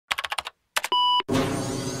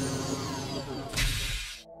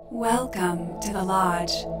Welcome to the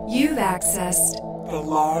Lodge. You've accessed the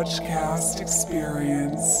Lodgecast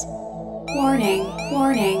experience. Warning,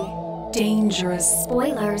 warning. Dangerous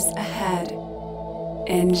spoilers ahead.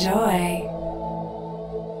 Enjoy.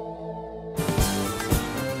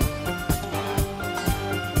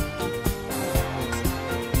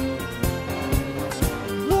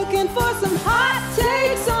 Looking for some hot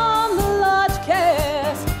takes on the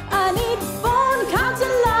Lodgecast. I need phone counts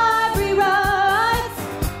and library rights.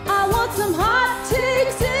 I want some hot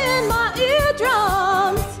takes in my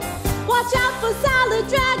eardrums. Watch out for salad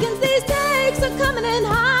dragons. These takes are coming in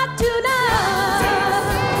hot tonight.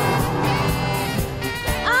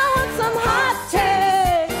 I want some hot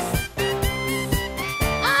takes.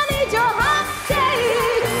 I need your hot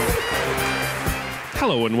takes.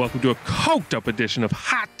 Hello and welcome to a coked up edition of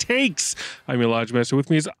Hot Takes. I'm your Lodge Master. With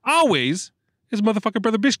me as always is motherfucking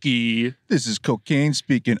brother Bishki. This is cocaine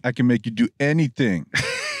speaking. I can make you do anything.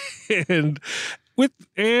 and what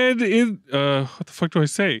the fuck do I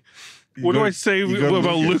say? What do I say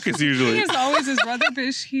about Lucas usually? He is always his brother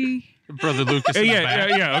Bishki. Brother Lucas in the back.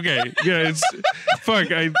 Yeah, okay. Yeah, it's fuck.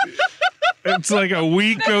 It's like a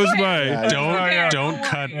week goes by. Don't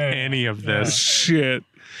cut any of this. Shit.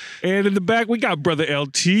 And in the back, we got Brother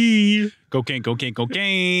LT. Cocaine, cocaine,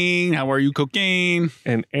 cocaine. How are you, cocaine?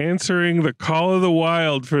 And answering the call of the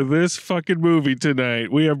wild for this fucking movie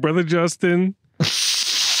tonight, we have Brother Justin.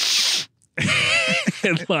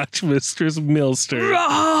 And Lodge Mistress Milster.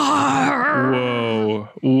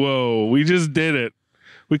 Whoa. We just did it.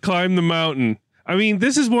 We climbed the mountain. I mean,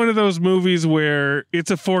 this is one of those movies where it's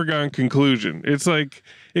a foregone conclusion. It's like,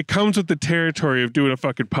 it comes with the territory of doing a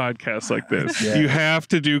fucking podcast like this. Yeah. You have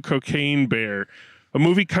to do Cocaine Bear. A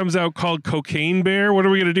movie comes out called Cocaine Bear. What are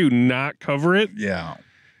we going to do? Not cover it? Yeah.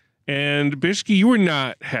 And Bishki, you were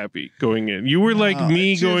not happy going in. You were like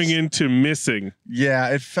me going into Missing. Yeah,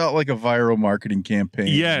 it felt like a viral marketing campaign.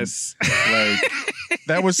 Yes. Like,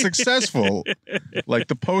 that was successful. Like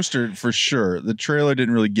the poster for sure. The trailer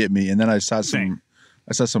didn't really get me. And then I saw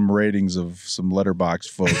some ratings of some Letterboxd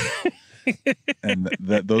folk. And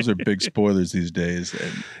those are big spoilers these days.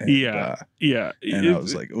 And yeah. And I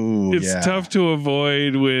was like, ooh, it's tough to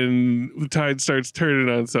avoid when the tide starts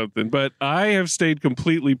turning on something. But I have stayed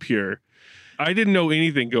completely pure. I didn't know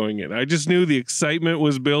anything going in. I just knew the excitement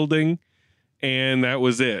was building, and that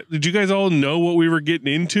was it. Did you guys all know what we were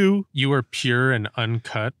getting into? You were pure and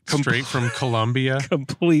uncut, straight from Colombia.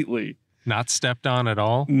 Completely. Not stepped on at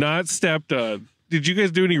all. Not stepped on. Did you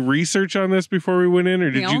guys do any research on this before we went in,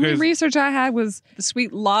 or did The you only guys? research I had was the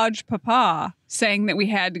sweet Lodge Papa saying that we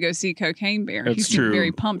had to go see Cocaine Bear. That's He seemed true.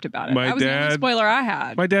 very pumped about it. My That was the only dad- spoiler I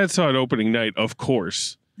had. My dad saw it opening night, of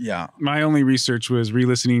course. Yeah. My only research was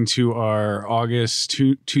re-listening to our August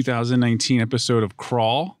 2019 episode of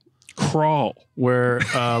Crawl, where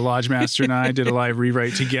Lodge Master and I did a live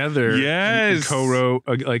rewrite together. Yes. And co-wrote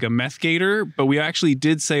a meth gator, but we actually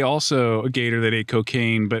did say also a gator that ate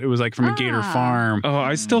cocaine, but it was like from a gator farm. Oh,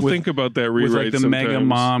 I still think about that rewrite With like the sometimes. mega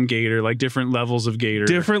mom gator, like different levels of gator.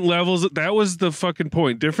 Different levels. That was the fucking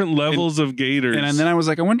point. Different levels of gators. And then I was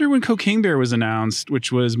like, I wonder when Cocaine Bear was announced,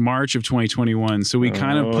 which was March of 2021. So we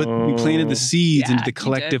kind of we planted the seeds Yeah, into the you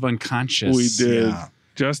collective did. unconscious. we did. Yeah.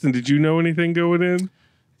 Justin, did you know anything going in?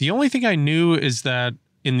 The only thing I knew is that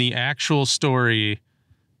in the actual story,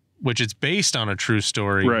 which is based on a true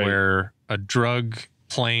story, Right. where a drug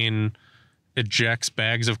plane ejects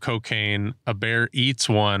bags of cocaine, a bear eats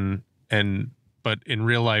one, but in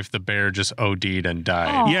real life, the bear just OD'd and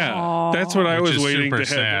died. Yeah, that's what I Which was is waiting super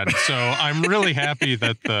to have. sad. So I'm really happy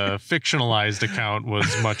that the fictionalized account was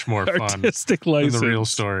much more fun Artistic than license. the real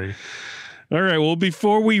story. All right, well,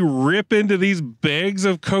 before we rip into these bags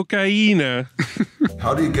of cocaine,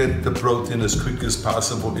 How do you get the protein as quick as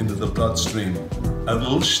possible into the bloodstream? A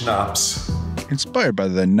little schnapps. Inspired by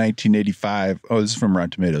the 1985. Oh, this is from Rotten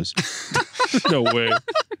Tomatoes. no way.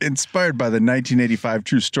 Inspired by the 1985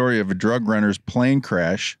 true story of a drug runner's plane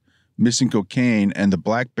crash, missing cocaine, and the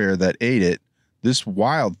black bear that ate it, this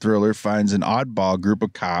wild thriller finds an oddball group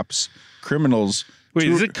of cops, criminals. Wait,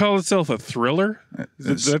 does it call itself a thriller?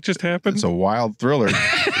 Did that just happen? It's a wild thriller.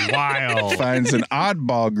 Wild. Finds an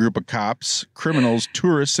oddball group of cops, criminals,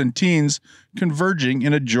 tourists, and teens converging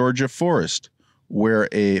in a Georgia forest where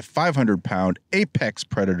a 500-pound apex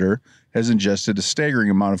predator has ingested a staggering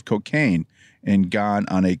amount of cocaine and gone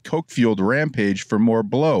on a coke-fueled rampage for more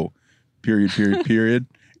blow. Period.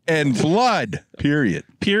 And blood. Period.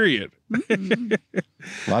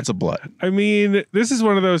 Lots of blood. I mean, this is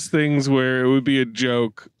one of those things where it would be a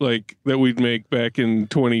joke like that we'd make back in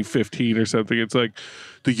 2015 or something. It's like,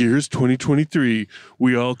 the year's 2023.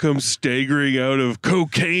 We all come staggering out of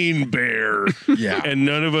Cocaine Bear. bear. Yeah. And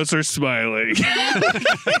none of us are smiling.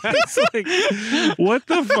 It's like, what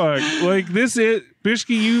the fuck? Like, this is,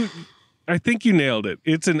 Bishke, I think you nailed it.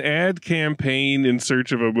 It's an ad campaign in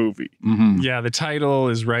search of a movie. Yeah, the title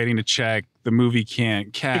is writing a check. The movie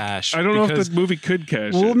can't cash. I don't know if the movie could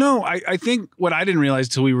cash it. Well, no, I think what I didn't realize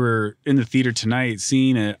till we were in the theater tonight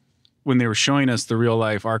seeing it, when they were showing us the real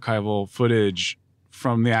life archival footage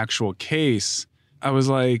from the actual case, I was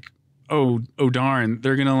like, oh darn,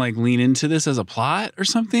 they're gonna like lean into this as a plot or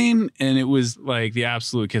something. And it was like the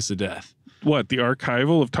absolute kiss of death. What, the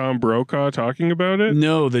archival of Tom Brokaw talking about it?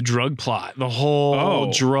 No, the drug plot, the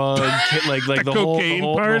whole drug, like the cocaine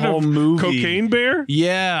whole, part the whole of movie. Cocaine Bear?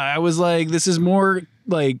 Yeah, I was like, this is more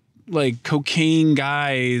like cocaine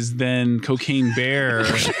guys than Cocaine Bear,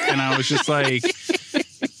 and I was just like,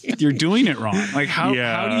 you're doing it wrong. Like, how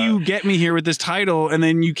do you get me here with this title, and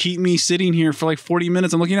then you keep me sitting here for like 40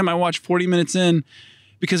 minutes? I'm looking at my watch 40 minutes in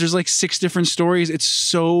because there's like 6 different stories. It's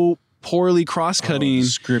so poorly cross-cutting. The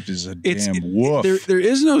script is a damn woof. There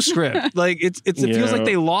is no script. Like it feels like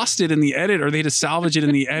they lost it in the edit, or they had to salvage it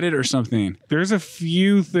in the edit or something. There's a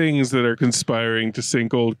few things that are conspiring to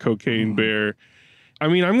sink old Cocaine Bear. I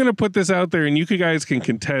mean, I'm going to put this out there, and you guys can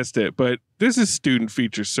contest it, but this is student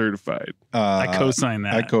feature certified. I co-sign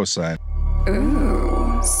that. I co-sign.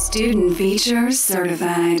 Ooh, student feature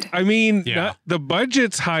certified. I mean, the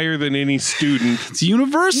budget's higher than any student. It's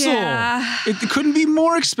Universal. Yeah. It couldn't be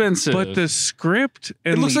more expensive. But the script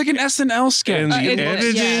and it looks like an SNL sketch. and the It looks-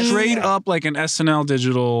 editing yes. Straight up like an SNL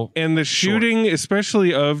digital. and the shooting,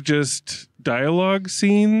 especially of just dialogue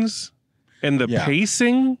scenes and the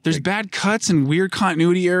pacing. There's bad cuts and weird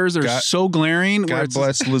continuity errors that are so glaring. where God it's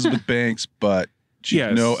bless Elizabeth Banks, but she's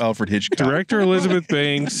no Alfred Hitchcock. Director Elizabeth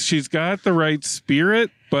Banks. She's got the right spirit,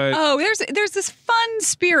 but there's this fun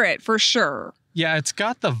spirit for sure. Yeah, it's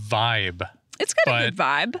got the vibe. It's got a good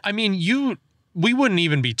vibe. I mean, we wouldn't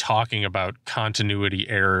even be talking about continuity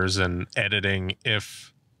errors and editing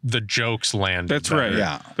if the jokes landed. That's better. right.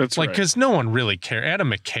 Yeah. That's like, right. because no one really cares. Adam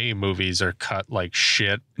McKay movies are cut like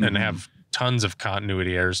shit and have tons of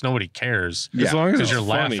continuity errors. Nobody cares. As long as because it's you're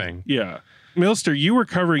funny. laughing. Yeah. Milster, you were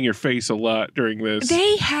covering your face a lot during this.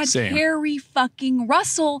 They had Keri fucking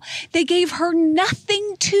Russell. They gave her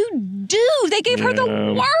nothing to do. They gave her the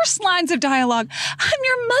worst lines of dialogue. I'm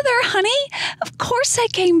your mother, honey. Of course I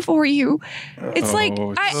came for you. It's like,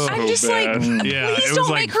 I'm just bad. like, please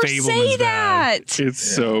don't make her say that. It's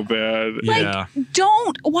so bad. Like,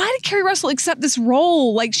 why did Keri Russell accept this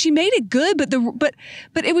role? Like, she made it good, but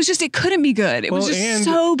it was just, it couldn't be good. It was just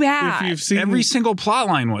so bad. If you've seen every single plot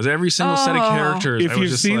line was, every single set of characters. If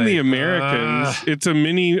you've seen The Americans, it's a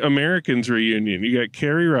mini Americans reunion. You got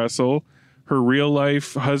Keri Russell, her real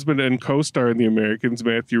life husband and co-star in The Americans,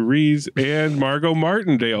 Matthew Reeves, and Margo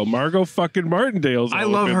Martindale. Margo fucking Martindale's. I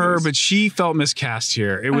love her, but she felt miscast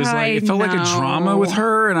here. It was it felt like a drama with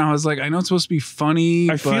her, and I was like, I know it's supposed to be funny,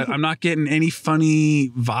 but I'm not getting any funny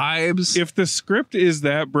vibes. If the script is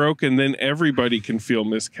that broken, then everybody can feel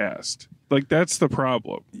miscast. Like, that's the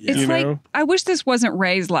problem. It's like, I wish this wasn't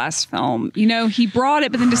Ray's last film. You know, he brought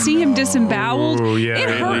it, but then to see him disemboweled, it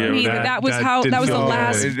hurt me that was the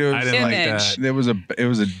last I didn't image. like that. It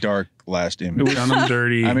was a dark last image. It was done them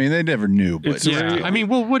dirty. I mean, they never knew, but I mean,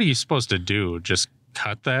 well, what are you supposed to do? Just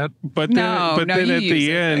cut that? But then at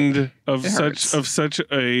the end of such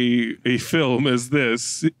a film as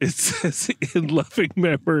this, it says in loving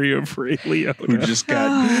memory of Ray Liotta, who just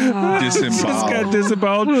got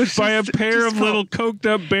disemboweled by a pair of little coked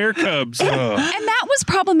up bear cubs. And that was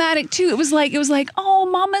problematic too. It was like, oh,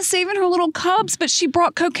 Mama's saving her little cubs, but she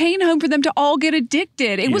brought cocaine home for them to all get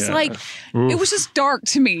addicted. It was like, it was just dark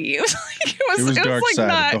to me. It was like, it was dark like side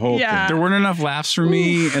not, the whole thing. There weren't enough laughs for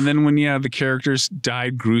me, and then when the characters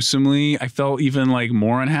died gruesomely, I felt even like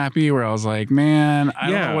more unhappy, where I was like, man,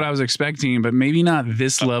 I don't know what I was expecting, but maybe not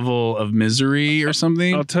this level of misery or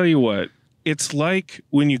something. I'll tell you what, it's like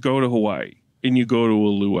when you go to Hawaii and you go to a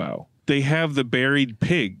luau. They have the buried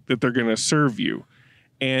pig that they're going to serve you,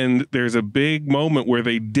 and there's a big moment where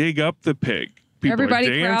they dig up the pig. People everybody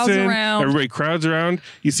are dancing, crowds around. Everybody crowds around.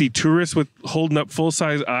 You see tourists holding up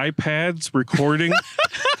full-size iPads recording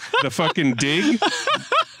the fucking dig.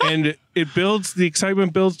 And the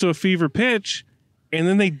excitement builds to a fever pitch, and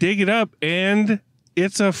then they dig it up, and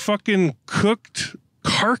it's a fucking cooked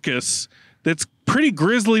carcass that's pretty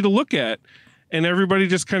grisly to look at. And everybody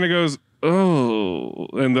just kind of goes, oh,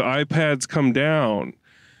 and the iPads come down,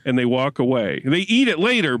 and they walk away. They eat it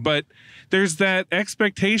later, but there's that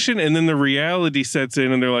expectation, and then the reality sets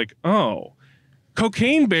in, and they're like, oh,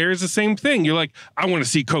 Cocaine Bear is the same thing. You're like, I want to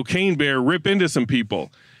see Cocaine Bear rip into some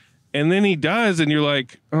people. And then he does, and you're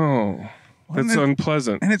like, oh, That's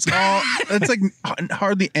unpleasant. And it's like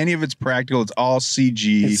hardly any of it's practical. It's all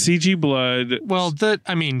CG. It's CG blood. Well,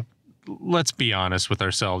 let's be honest with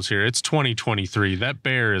ourselves here. It's 2023. That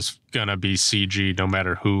bear is gonna be CG no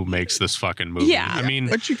matter who makes this fucking movie. Yeah. I mean,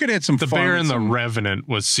 But you could add some the fun bear with in The some- Revenant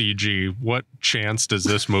was CG. What chance does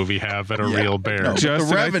this movie have at a real bear? No,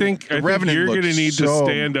 Justin, I think Revenant you're going to looks need to so-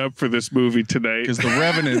 stand up for this movie tonight. Because the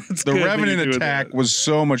Revenant, good that Revenant you're doing attack that. was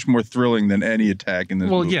so much more thrilling than any attack in this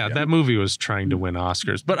Well, movie. yeah, that movie was trying to win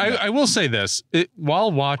Oscars. But I will say this.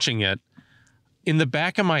 While watching it, in the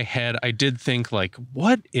back of my head, I did think, like,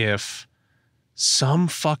 what if some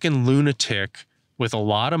fucking lunatic with a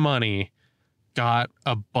lot of money got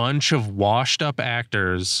a bunch of washed up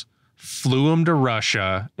actors, flew them to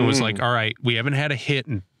Russia, and was like, all right, we haven't had a hit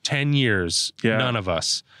in 10 years. Yeah. None of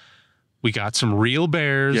us. We got some real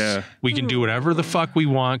bears. Yeah. We can do whatever the fuck we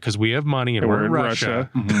want because we have money and we're in Russia.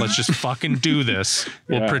 Let's just fucking do this.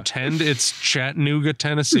 We'll Yeah. pretend it's Chattanooga,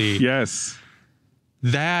 Tennessee. Yes.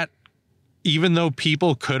 That, even though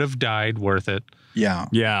people could have died, worth it. Yeah.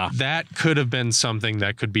 Yeah. That could have been something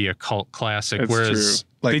that could be a cult classic. That's whereas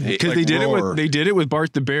Like, Because like they Roar. did it with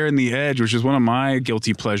Bart the Bear and the Edge, which is one of my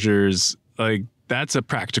guilty pleasures. Like that's a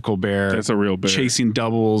practical bear. That's a real bear. chasing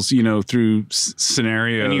doubles, through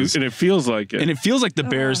scenarios. And it feels like it. And it feels like the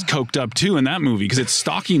bear's coked up too in that movie because it's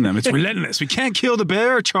stalking them. It's relentless. We can't kill the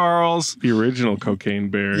bear, Charles. The original cocaine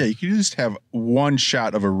bear. Yeah, you can just have one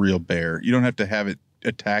shot of a real bear. You don't have to have it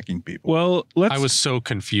attacking people. Well, let's. I was so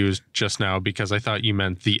confused just now because I thought you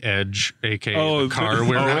meant the Edge, aka Oh, the car. the-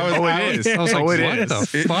 where it is. I was like, Oh, it what is.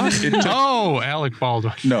 the fuck? Alec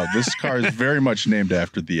Baldwin. No, this car is very much named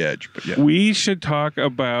after the Edge. But yeah, We should talk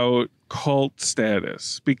about cult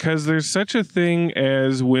status because there's such a thing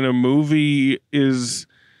as when a movie is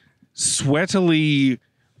sweatily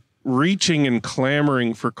reaching and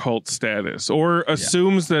clamoring for cult status or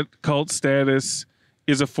assumes that cult status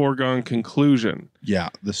is a foregone conclusion. yeah,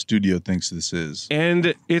 the studio thinks this is.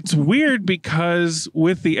 And it's weird because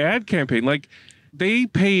with the ad campaign, like they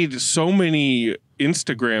paid so many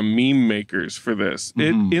Instagram meme makers for this.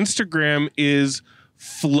 Instagram is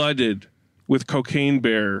flooded with cocaine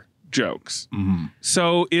bear jokes.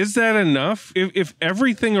 So is that enough? If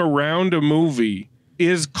everything around a movie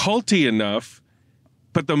is culty enough,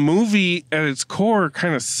 but the movie at its core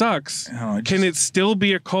kind of sucks, can it still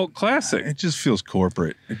be a cult classic? It just feels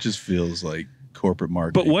corporate. It just feels like corporate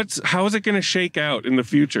marketing. But how is it going to shake out in the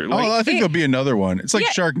future? I think there'll be another one. It's like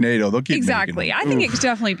Sharknado. They'll keep Exactly. making I them. think it could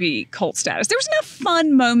definitely be cult status. There was enough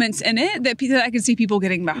fun moments in it that I could see people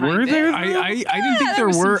getting behind. Were there? it. I didn't think there there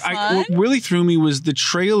was some were. fun. What really threw me was the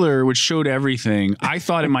trailer, which showed everything. I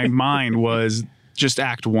thought in my mind was just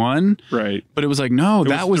act one, Right. but it was like, no, It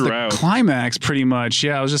that was was throughout. the climax pretty much.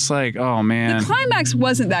 Yeah, I was just like, oh man. The climax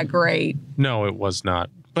wasn't that great. No, it was not.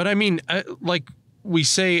 But I mean, like we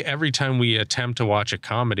say every time we attempt to watch a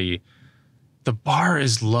comedy, the bar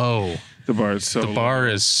is low. The bar is so The bar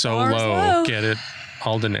is so Bar's low. low. Get it?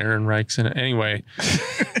 Alden Ehrenreich's in it. Anyway,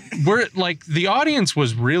 we're like the audience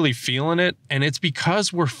was really feeling it, and it's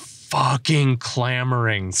because we're fucking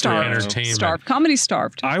clamoring for Starved. entertainment. Starved. Comedy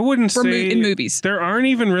starved. I wouldn't For say in movies. there aren't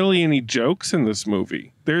even really any jokes in this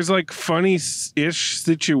movie. There's like funny-ish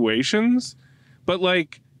situations, but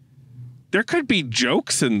like there could be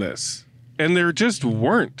jokes in this, and there just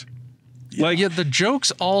weren't. Like, yeah, the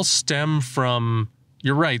jokes all stem from.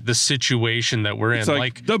 You're right. The situation that we're in, It's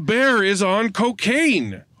like the bear is on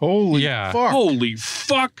cocaine. Holy Yeah. fuck. Holy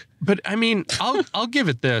fuck! But I mean, I'll give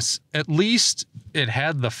it this. At least it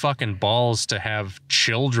had the fucking balls to have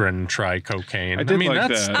children try cocaine. I did mean, like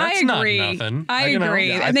that's that. I agree. not nothing. I You know? agree.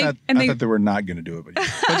 Yeah, And I thought they were not going to do it, but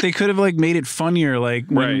But they could have like made it funnier, like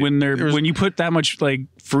Right. when you put that much like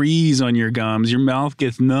freeze on your gums, your mouth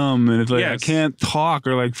gets numb, and it's like I Yes. can't talk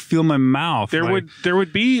or like feel my mouth. There like,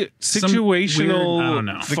 would be some weird- I situational don't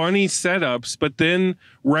know. funny setups, but then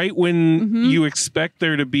right when you expect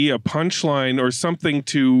there to be a punchline or something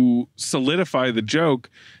to solidify the joke,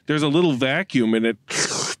 there's a little vacuum in it,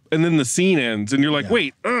 and then the scene ends, and you're like,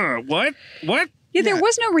 wait, what? Yeah, there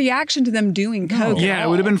was no reaction to them doing coke. at Yeah, it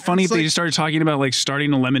would have been funny It's if they like- just started talking about like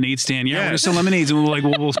starting a lemonade stand. Yeah, we're gonna Yes. sell lemonades, and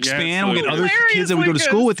we'll expand. We'll get other kids that we go to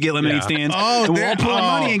school with to get lemonade stands. Oh, and we'll all there- put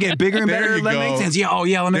our money and get bigger and there better you lemonade go. stands. Yeah,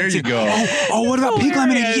 lemonade There you stand. go. Oh, what about pink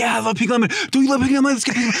lemonade? Yeah, I love pink lemonade. Do you love pink lemonade? Let's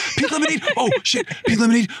get pink lemonade. Oh shit, pink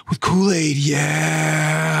lemonade with Kool-Aid.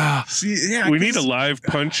 Yeah. see, yeah, We need a live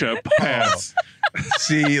punch-up pass.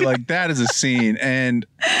 see, like that is a scene, and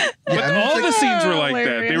But all the scenes were like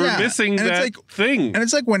that. They were Yeah. missing And it's that like- thing. and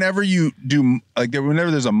it's like whenever you do like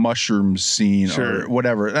whenever there's a mushroom scene Sure. or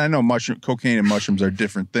whatever. I know cocaine and mushrooms are a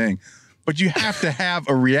different thing, But you have to have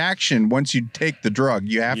a reaction once you take the drug.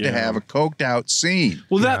 You have to have a coked out scene.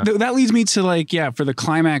 Well, that leads me to like, for the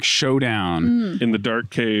climax showdown in the dark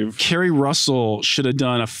cave, Keri Russell should have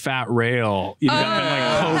done a fat rail. You know,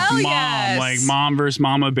 like Coke Mom, like Mom versus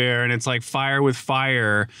Mama Bear, and it's like fire with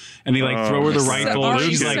fire, and they like throw her the rifle. And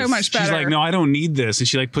she's like, so much better. She's like, no, I don't need this, and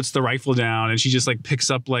she like puts the rifle down, and she just like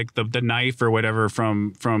picks up like the knife or whatever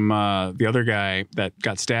from the other guy that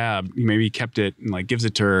got stabbed. Maybe he kept it and like gives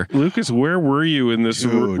it to her. Lucas, where were you in this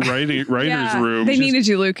writer's room? They needed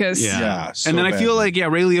you, Lucas. Yeah. And then I feel like,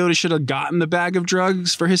 Ray Liotta should have gotten the bag of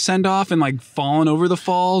drugs for his send off and like fallen over the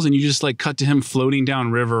falls, and you just like cut to him floating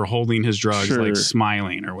down river holding his drugs, like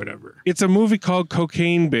smiling or whatever. It's a movie called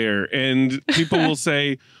Cocaine Bear, and people will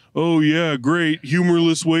say, oh yeah, great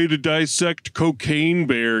humorless way to dissect Cocaine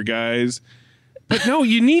Bear, guys. But no,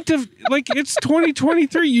 you need to, like, it's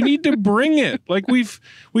 2023. You need to bring it. Like, we've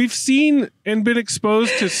seen and been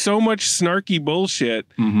exposed to so much snarky bullshit.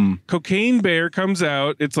 Mm-hmm. Cocaine Bear comes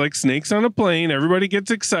out. It's like Snakes on a Plane. Everybody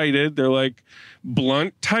gets excited. They're like,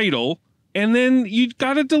 blunt title. And then you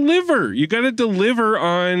got to deliver. You got to deliver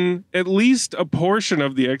on at least a portion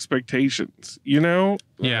of the expectations, you know?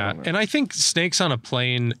 Yeah. And I think Snakes on a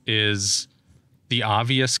Plane is the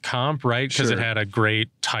obvious comp, right? Because it had a great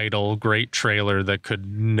title, great trailer that could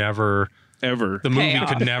never ever. The movie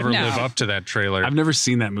could never live up to that trailer. I've never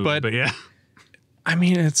seen that movie, but yeah. I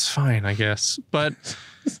mean, it's fine, I guess. But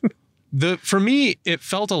for me, it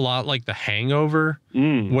felt a lot like The Hangover,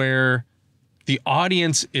 where the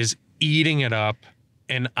audience is eating it up,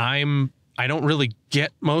 and I don't really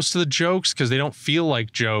get most of the jokes because they don't feel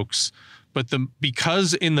like jokes. But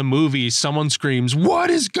because in the movie someone screams, "What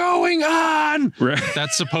is going on?" Right.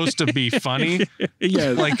 That's supposed to be funny.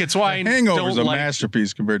 Yeah, like it's why I Hangover's don't a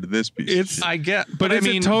masterpiece compared to this piece. I get, but it's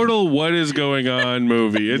a total "what is going on"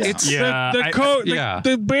 movie. It's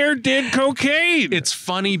the bear did cocaine. It's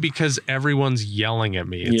funny because everyone's yelling at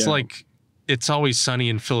me. It's like It's Always Sunny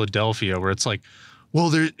in Philadelphia, where it's like,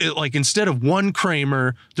 well, like instead of one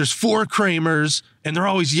Kramer, there's 4 Kramers, and they're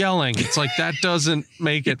always yelling. It's like that doesn't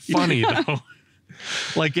make it funny though.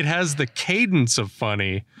 Like it has the cadence of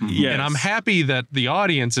funny. Yes. And I'm happy that the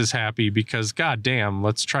audience is happy because goddamn,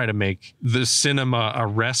 let's try to make the cinema a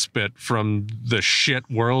respite from the shit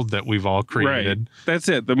world that we've all created. Right. That's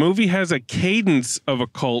it. The movie has a cadence of a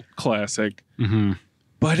cult classic,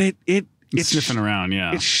 but it's sniffing around.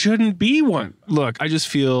 Yeah, it shouldn't be one. Look, I just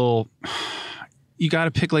feel you got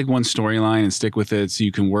to pick like one storyline and stick with it so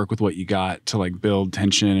you can work with what you got to like build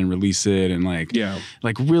tension and release it and like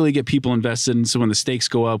really get people invested. And so when the stakes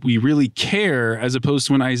go up, we really care, as opposed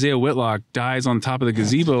to when Isiah Whitlock dies on top of the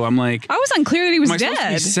gazebo. I'm like, I was unclear that he was am I dead. Supposed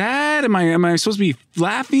to be sad? Am I supposed to be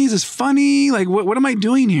laughing? Is this funny? Like what am I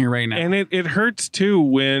doing here right now? And it hurts too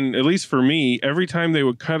when, at least for me, every time they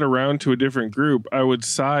would cut around to a different group, I would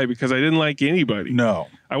sigh because I didn't like anybody. No.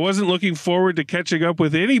 I wasn't looking forward to catching up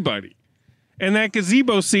with anybody. And that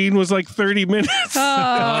gazebo scene was like 30 minutes.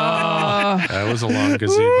 That was a long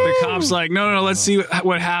gazebo. The cop's like, no, let's see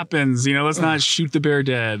what happens. You know, let's not shoot the bear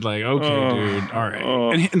dead. Like, okay, dude. All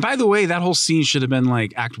right. And by the way, that whole scene should have been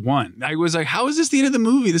like Act 1. I was like, how is this the end of the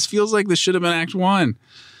movie? This feels like this should have been Act 1.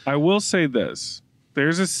 I will say this.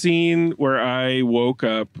 There's a scene where I woke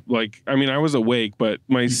up, like, I mean, I was awake, but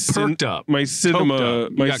my perked up. My cinema,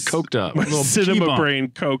 you got coked up. My cinema brain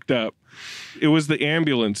coked up. It was the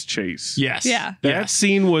ambulance chase. Yes. Yeah. That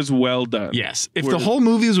scene was well done. Yes. If the whole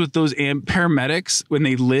movie was with those paramedics when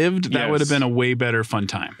they lived, that would have been a way better fun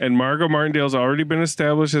time. And Margo Martindale's already been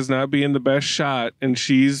established as not being the best shot, and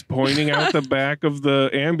she's pointing out the back of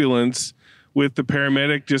the ambulance with the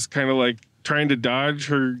paramedic just kind of like trying to dodge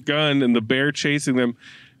her gun and the bear chasing them.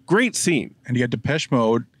 Great scene. And you got Depeche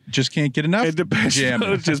Mode. Just can't get enough. And Depeche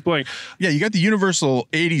Mode just playing. Yeah, you got the Universal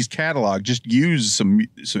 80s catalog. Just use some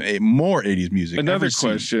more 80s music. Another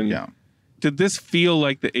question. Yeah. Did this feel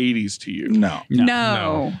like the 80s to you?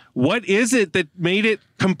 No. What is it that made it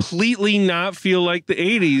completely not feel like the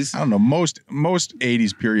 80s? I don't know. Most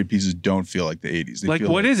 80s period pieces don't feel like the 80s. They like,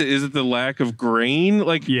 feel what is it? Is it the lack of grain?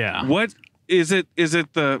 Like, what is it? Is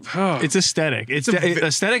it the... It's aesthetic.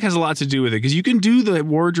 Aesthetic has a lot to do with it because you can do the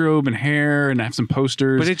wardrobe and hair and have some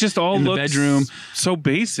posters. But it just all in the looks bedroom. So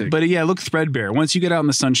basic. But yeah, look threadbare. Once you get out in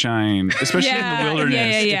the sunshine, especially in the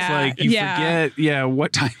wilderness, it's like you forget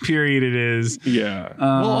what time period it is. Yeah.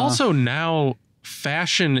 Well, also now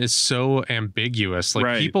fashion is so ambiguous.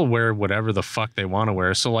 Like people wear whatever the fuck they want to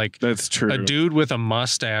wear. So like that's true. A dude with a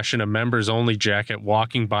mustache and a members only jacket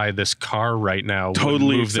walking by this car right now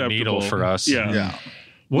totally would move acceptable. the needle for us. Yeah.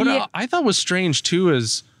 What I thought was strange too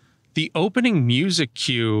is the opening music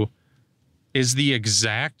cue is the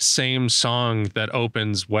exact same song that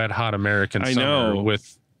opens Wet Hot American I Summer know.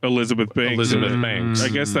 with Elizabeth Banks. Elizabeth Banks. I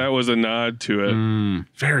guess that was a nod to it.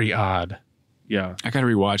 Very odd. Yeah. I gotta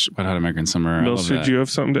rewatch Wet Hot American Summer. I love Mills, did that. you have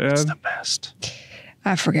something to add? It's the best.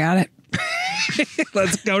 I forgot it.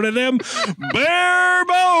 Let's go to them bare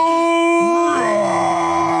bones.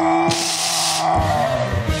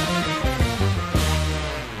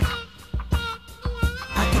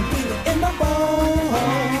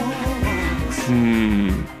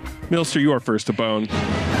 Milster, you are first to bone.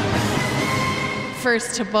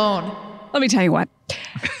 First to bone. Let me tell you what.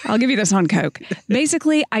 I'll give you this on Coke.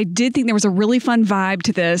 Basically, I did think there was a really fun vibe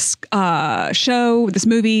to this show, this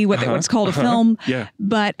movie, what it's called, a film. Yeah.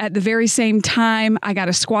 But at the very same time, I got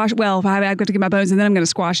to squash. Well, I've got to get my bones, and then I'm going to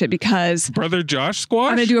squash it because Brother Josh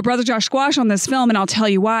squash? I'm going to do a Brother Josh squash on this film, and I'll tell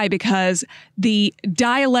you why. Because the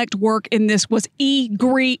dialect work in this was just.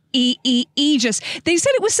 They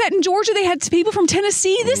said it was set in Georgia. They had people from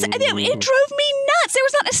Tennessee. It drove me nuts. There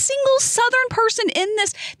was not a single Southern person in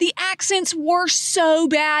this. The accents were so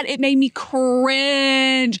bad. It made me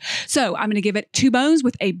cringe. So I'm going to give it 2 bones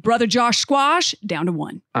with a Brother Josh squash down to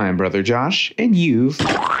 1. I'm Brother Josh, and you've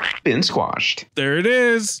been squashed. There it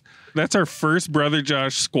is. That's our first Brother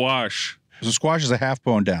Josh squash. So squash is a half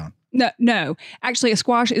bone down. No. Actually, a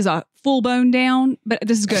squash is a full bone down, but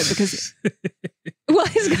this is good because... Well,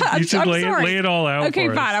 You should lay it all out. Okay,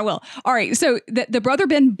 for fine, us. I will. All right, so the Brother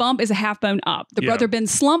Ben bump is a half bone up. The Brother Ben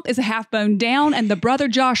slump is a half bone down, and the Brother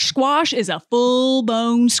Josh squash is a full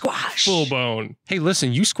bone squash. Full bone. Hey,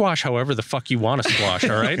 listen, you squash however the fuck you want to squash,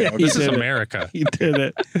 all right? This is America. You did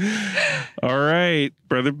it. All right,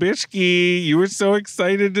 Brother Bishke, you were so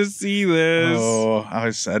excited to see this. Oh,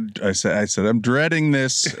 I said, I'm dreading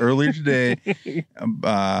this earlier today,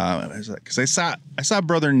 because I saw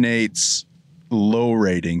Brother Nate's low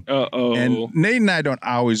rating. And Nate and I don't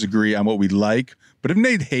always agree on what we like, but if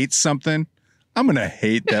Nate hates something, I'm gonna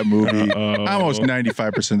hate that movie almost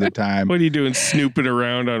 95% of the time. What are you doing, snooping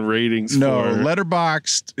around on ratings? No, for?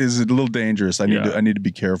 Letterboxd is a little dangerous. I need to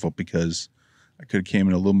be careful because I could have came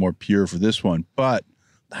in a little more pure for this one, but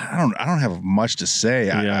I don't have much to say.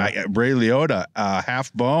 Yeah. Ray Liotta,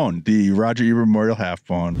 half bone, the Roger Ebert Memorial half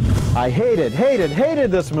bone. I hated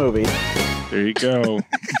this movie. There you go.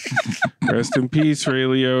 Rest in peace, Ray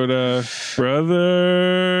Liotta.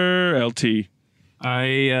 Brother LT.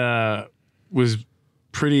 I was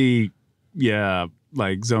pretty,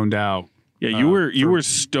 zoned out. Yeah, you were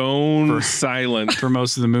stone silent for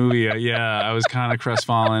most of the movie. I was kind of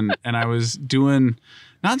crestfallen, and I was doing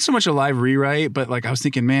not so much a live rewrite, but like I was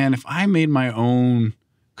thinking, man, if I made my own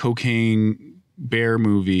cocaine bear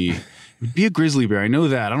movie, it'd be a grizzly bear. I know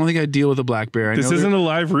that. I don't think I'd deal with a black bear. This isn't a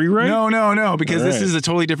live rewrite? No, because this is a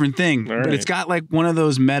totally different thing. But it's got like one of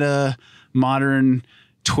those meta modern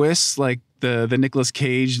twists, like the Nicolas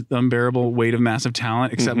Cage, The Unbearable Weight of Massive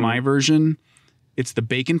Talent, except my version. It's the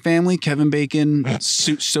Bacon family, Kevin Bacon,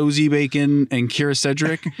 Sosie Bacon, and Kira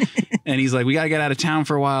Cedric. And he's like, we got to get out of town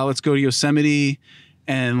for a while. Let's go to Yosemite.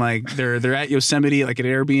 And like they're at Yosemite, like at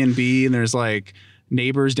Airbnb, and there's like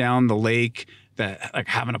neighbors down the lake that like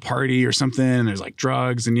having a party or something, and there's like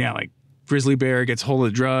drugs, and like grizzly bear gets hold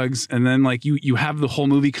of the drugs, and then like you have the whole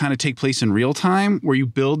movie kind of take place in real time, where you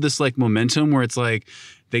build this like momentum where it's like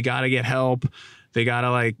they got to get help, they got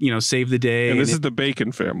to like save the day. And this is the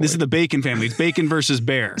Bacon family. This is the Bacon family. It's Bacon versus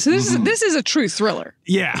Bear. So this is a true thriller.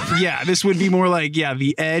 Yeah. This would be more like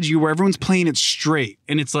The Edge, where everyone's playing it straight,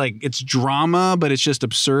 and it's like it's drama, but it's just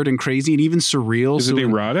absurd and crazy and even surreal. Is it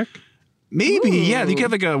erotic? Maybe, yeah. You could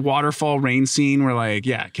have like a waterfall rain scene where like,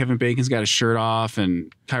 Kevin Bacon's got his shirt off and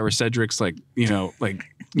Kyra Cedric's like,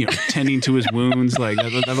 tending to his wounds. Like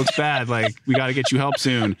that looks bad. Like we got to get you help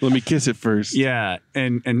soon. Let me kiss it first. Yeah.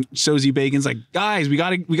 And Sosie Bacon's like, guys, we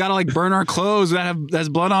gotta like burn our clothes that has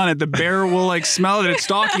blood on it. The bear will like smell it. It's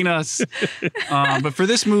stalking us. But for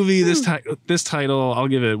this movie, this title, I'll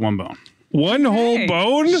give it 1 bone. One whole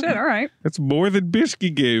bone? Shit, all right. That's more than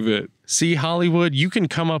Bishke gave it. See, Hollywood, you can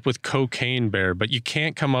come up with cocaine bear, but you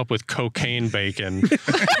can't come up with cocaine bacon,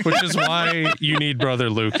 which is why you need Brother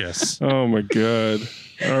Lucas. Oh, my God.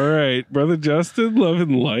 All right. Brother Justin, Love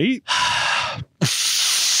and Light?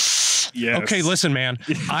 Yes. Okay, listen, man.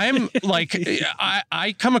 I'm like,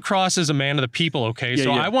 I come across as a man of the people, okay?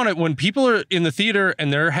 So I want to, when people are in the theater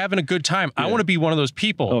and they're having a good time, I want to be one of those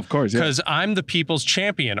people. Oh, of course, because I'm the people's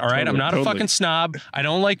champion, all right? I'm not a fucking snob. I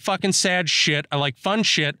don't like fucking sad shit. I like fun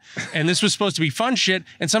shit. And this was supposed to be fun shit,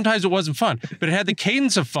 and sometimes it wasn't fun. But it had the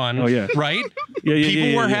cadence of fun, right?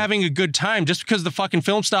 People were having a good time. Just because the fucking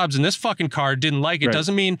film snobs in this fucking car didn't like it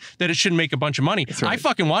doesn't mean that it shouldn't make a bunch of money. I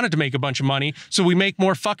fucking wanted to make a bunch of money, so we make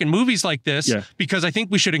more fucking movies like like this Yeah. because I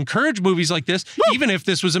think we should encourage movies like this, even if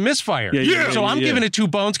this was a misfire. So I'm giving it 2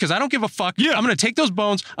 bones because I don't give a fuck. I'm going to take those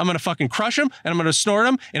bones, I'm going to fucking crush them, and I'm going to snort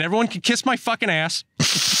them, and everyone can kiss my fucking ass.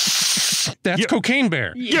 That's Cocaine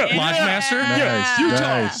Bear. Lodge Master.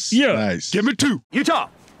 Nice. Utah. Nice. Give me 2. Utah.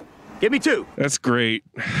 Give me 2. That's great.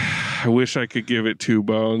 I wish I could give it 2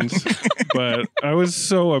 bones, but I was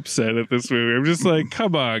so upset at this movie. I'm just like,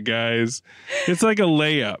 come on, guys. It's like a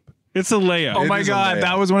layup. It's a layup. Oh my God,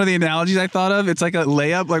 that was one of the analogies I thought of. It's like a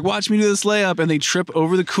layup. Like, watch me do this layup, and they trip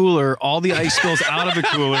over the cooler. All the ice spills out of the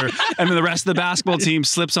cooler, and then the rest of the basketball team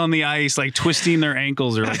slips on the ice, like twisting their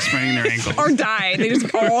ankles or like spraining their ankles. Or die. They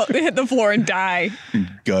just all hit the floor and die.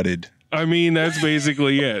 Gutted. I mean, that's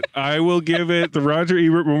basically it. I will give it the Roger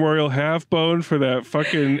Ebert Memorial half bone for that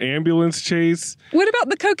fucking ambulance chase. What about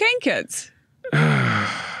the cocaine kids?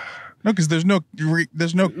 No, because there's no reaction.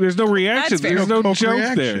 That's fair. There's no joke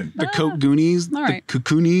reaction. there. The Coke Goonies, All right. the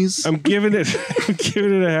Cocoonies. I'm giving it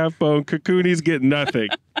a half bone. Cocoonies get nothing.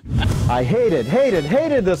 I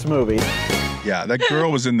hated this movie. Yeah, that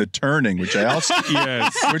girl was in The Turning, which I also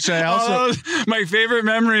My favorite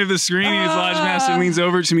memory of the screening is Lodge Master leans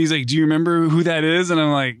over to me. He's like, "Do you remember who that is?" And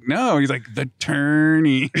I'm like, "No." He's like, "The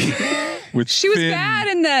Turning." She was bad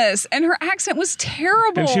in this, and her accent was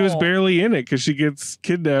terrible. And she was barely in it because she gets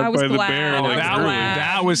kidnapped by the bear. Oh,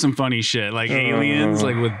 that was some funny shit, like aliens,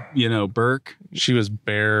 like with Burke. She was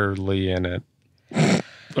barely in it.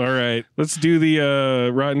 All right, let's do the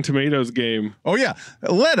Rotten Tomatoes game. Oh yeah,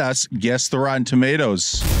 let us guess the Rotten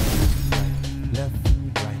Tomatoes.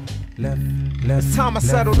 It's time I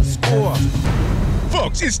settle the score.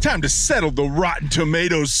 Folks, it's time to settle the Rotten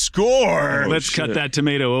Tomatoes score. Let's cut that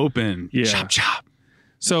tomato open. Yeah. Chop, chop.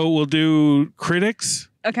 So we'll do critics.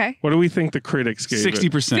 Okay. What do we think the critics gave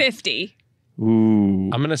 60%. 50. Ooh.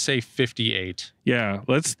 I'm going to say 58. Yeah,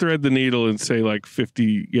 let's thread the needle and say like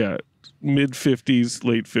 50. Yeah, mid 50s,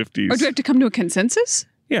 late 50s. Or do we have to come to a consensus?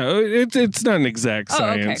 Yeah, it's not an exact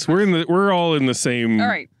science. Okay. We're all in the same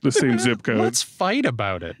zip code. Let's fight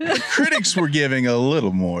about it. The critics were giving a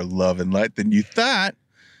little more love and light than you thought.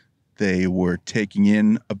 They were taking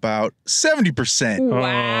in about 70%.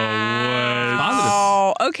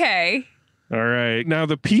 Wow. Oh, okay. All right. Now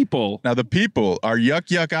the people, our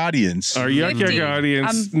yuck audience. Our yuck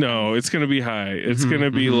audience. No, it's going to be high. It's going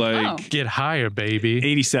to be like get higher, baby.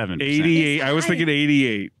 87. 88. I was thinking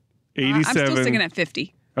 88. 87. I'm still sticking at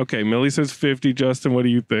 50. Okay, Millie says 50. Justin, what do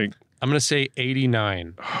you think? I'm going to say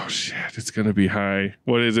 89. Oh, shit. It's going to be high.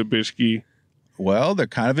 What is it, Bishki? Well, they're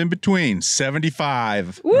kind of in between.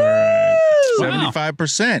 75. Woo! Right.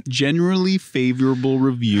 75%. Generally favorable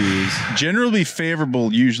reviews. Generally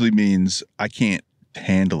favorable usually means I can't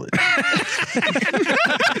handle it.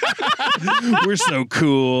 We're so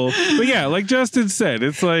cool. But yeah, like Justin said,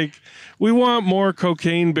 it's like we want more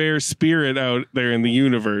Cocaine Bear spirit out there in the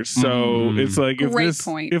universe. So it's like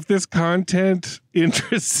if this content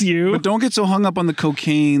interests you. But don't get so hung up on the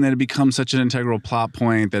cocaine that it becomes such an integral plot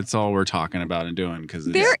point. That's all we're talking about and doing. Because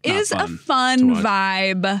there is a fun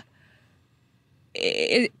vibe.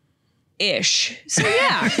 Ish. So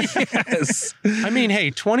yeah. Yes. I mean,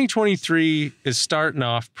 hey, 2023 is starting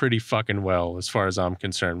off pretty fucking well as far as I'm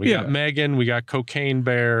concerned. We got Megan, we got Cocaine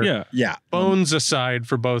Bear. Yeah. Bones aside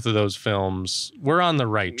for both of those films, we're on the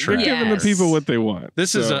right track. We're giving the people what they want.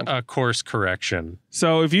 This is a course correction.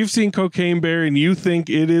 So if you've seen Cocaine Bear and you think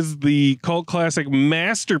it is the cult classic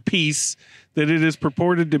masterpiece that it is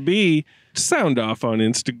purported to be, sound off on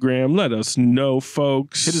Instagram. Let us know,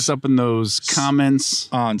 folks. Hit us up in those comments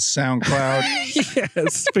on SoundCloud.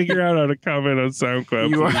 Yes, figure out how to comment on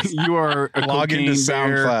SoundCloud. You are a log into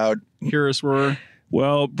SoundCloud. Hear us roar.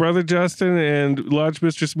 Well, Brother Justin and Lodge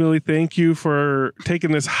Mistress Millie, thank you for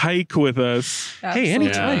taking this hike with us. Absolutely. Hey,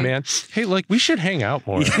 anytime, man. Hey, like we should hang out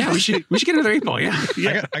more. Yeah, we should get another 8-ball.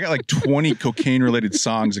 Yeah. I got like 20 cocaine related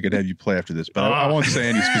songs I could have you play after this, but I won't say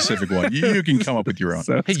any specific one. You can come up with your own.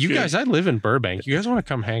 Hey, you guys, I live in Burbank. You guys want to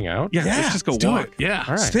come hang out? Yeah, let's just go walk. Yeah.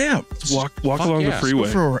 All right. Stay up. Let's walk along the freeway.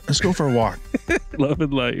 Let's go for a walk. Love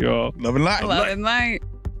and light, y'all. Love and light. Love and light.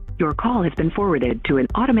 Your call has been forwarded to an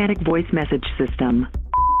automatic voice message system.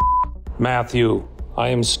 Matthew, I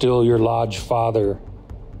am still your lodge father.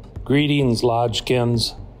 Greetings,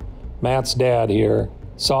 lodgekins. Matt's dad here.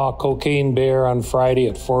 Saw Cocaine Bear on Friday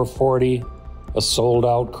at 4:40, a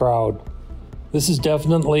sold-out crowd. This is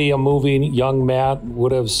definitely a movie young Matt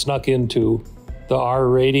would have snuck into. The R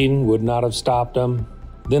rating would not have stopped him.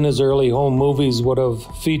 Then his early home movies would have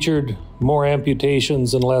featured more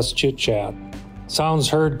amputations and less chit-chat. Sounds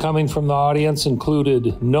heard coming from the audience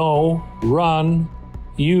included no, run,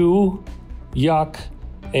 you, yuck,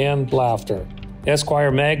 and laughter.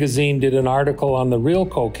 Esquire magazine did an article on the real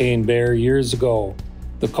cocaine bear years ago.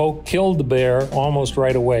 The coke killed the bear almost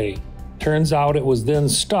right away. Turns out it was then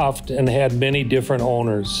stuffed and had many different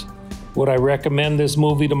owners. Would I recommend this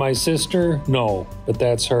movie to my sister? No, but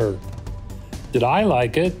that's her. Did I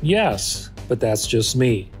like it? Yes, but that's just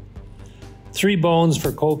me. 3 bones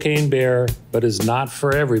for Cocaine Bear, but is not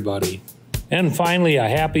for everybody. And finally, a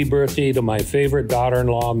happy birthday to my favorite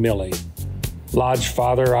daughter-in-law, Millie. Lodge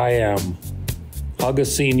father I am. Hug a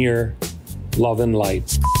senior. Love and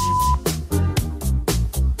light.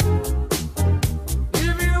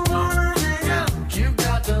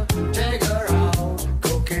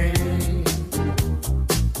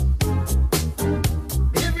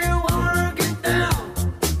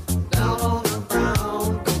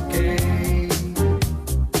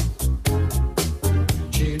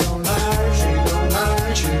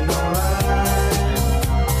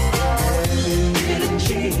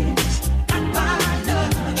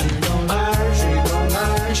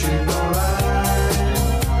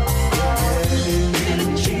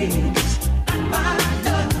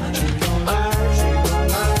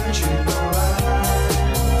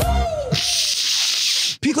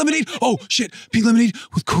 Oh shit, pink lemonade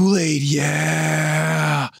with Kool-Aid, yeah.